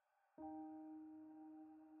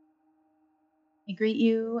I greet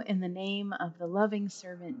you in the name of the loving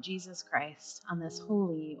servant Jesus Christ on this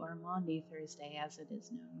holy or Maundy Thursday as it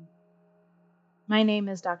is known. My name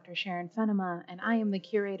is Dr. Sharon Fenema, and I am the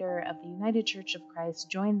curator of the United Church of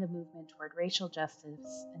Christ Join the Movement Toward Racial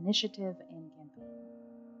Justice initiative and campaign.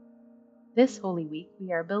 This Holy Week,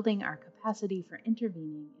 we are building our capacity for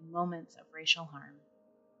intervening in moments of racial harm.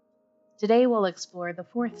 Today, we'll explore the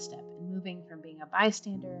fourth step in moving from being a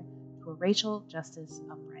bystander to a racial justice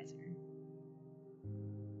upriser.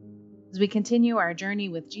 As we continue our journey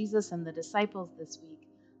with Jesus and the disciples this week,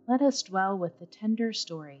 let us dwell with the tender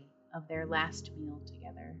story of their last meal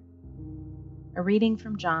together. A reading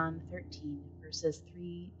from John 13, verses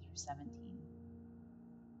 3 through 17.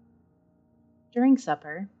 During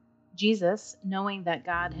supper, Jesus, knowing that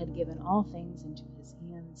God had given all things into his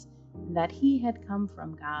hands, and that he had come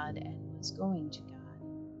from God and was going to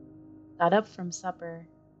God, got up from supper,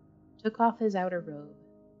 took off his outer robe,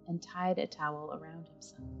 and tied a towel around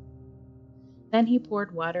himself. Then he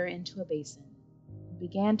poured water into a basin and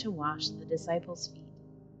began to wash the disciples' feet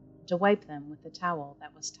and to wipe them with the towel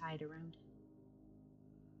that was tied around him.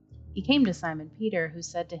 He came to Simon Peter, who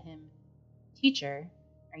said to him, "Teacher,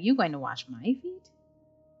 are you going to wash my feet?"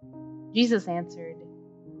 Jesus answered,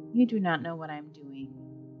 "You do not know what I am doing,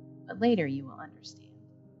 but later you will understand."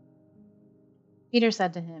 Peter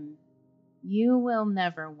said to him, "You will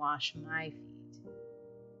never wash my feet."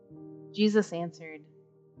 Jesus answered,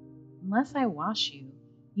 "Unless I wash you,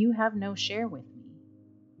 you have no share with me."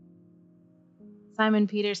 Simon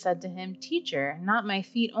Peter said to him, "Teacher, not my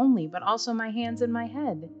feet only, but also my hands and my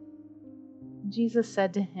head." Jesus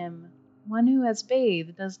said to him, "One who has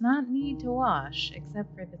bathed does not need to wash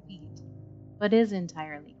except for the feet, but is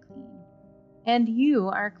entirely clean. And you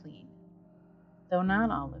are clean, though not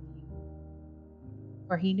all of you."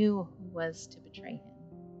 For he knew who was to betray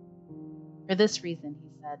him. For this reason, he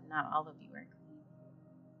said, "Not all of you are clean."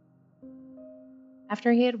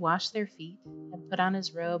 After he had washed their feet, had put on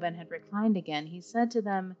his robe, and had reclined again, he said to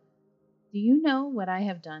them, "Do you know what I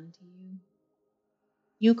have done to you?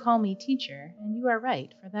 You call me teacher, and you are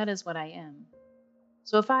right, for that is what I am.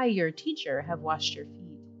 So if I, your teacher, have washed your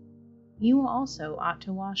feet, you also ought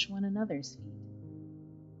to wash one another's feet.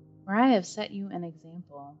 For I have set you an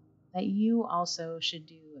example, that you also should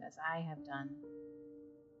do as I have done.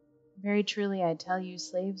 Very truly I tell you,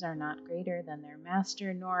 slaves are not greater than their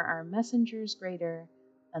master, nor are messengers greater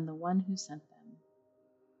than the one who sent them.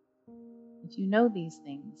 If you know these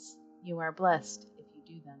things, you are blessed if you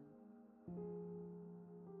do them."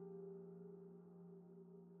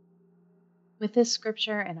 With this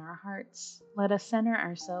scripture in our hearts, let us center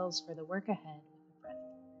ourselves for the work ahead with a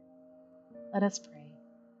breath. Let us pray.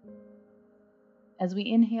 As we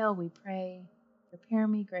inhale, we pray, "Prepare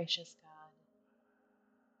me, gracious God."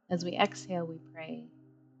 As we exhale, we pray,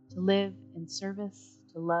 "To live in service,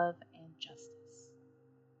 to love, and justice."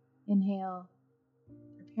 Inhale,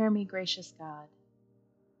 "Prepare me, gracious God."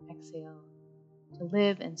 Exhale, "To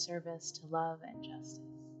live in service, to love, and justice."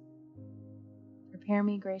 Prepare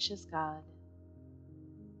me, gracious God,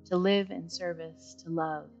 to live in service, to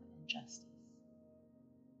love, and justice.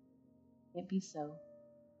 It be so.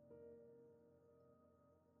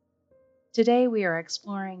 Today we are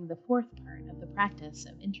exploring the fourth part of the practice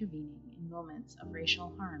of intervening in moments of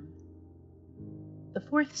racial harm. The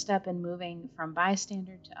fourth step in moving from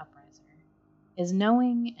bystander to upriser is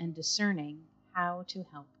knowing and discerning how to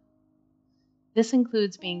help. This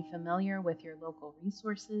includes being familiar with your local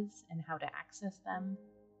resources and how to access them,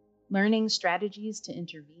 learning strategies to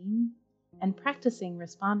intervene, and practicing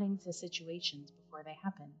responding to situations before they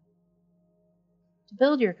happen. To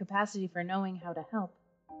build your capacity for knowing how to help,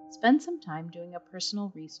 spend some time doing a personal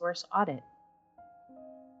resource audit.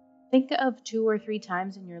 Think of 2 or 3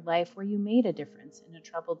 times in your life where you made a difference in a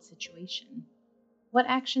troubled situation. What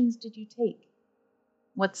actions did you take?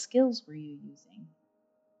 What skills were you using?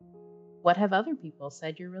 What have other people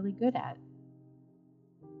said you're really good at?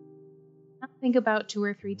 Now think about 2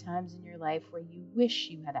 or 3 times in your life where you wish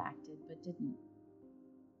you had acted but didn't.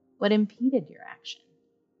 What impeded your action?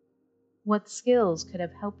 What skills could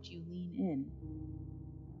have helped you lean in?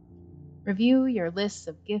 Review your lists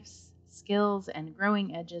of gifts, skills, and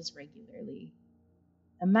growing edges regularly.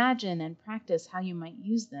 Imagine and practice how you might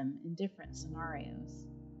use them in different scenarios.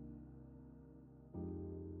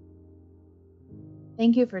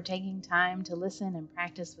 Thank you for taking time to listen and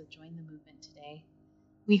practice with Join the Movement today.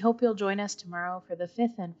 We hope you'll join us tomorrow for the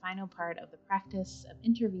fifth and final part of the practice of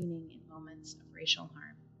intervening in moments of racial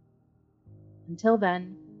harm. Until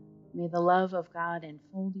then, may the love of God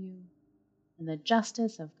enfold you and the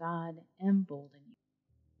justice of God embolden you.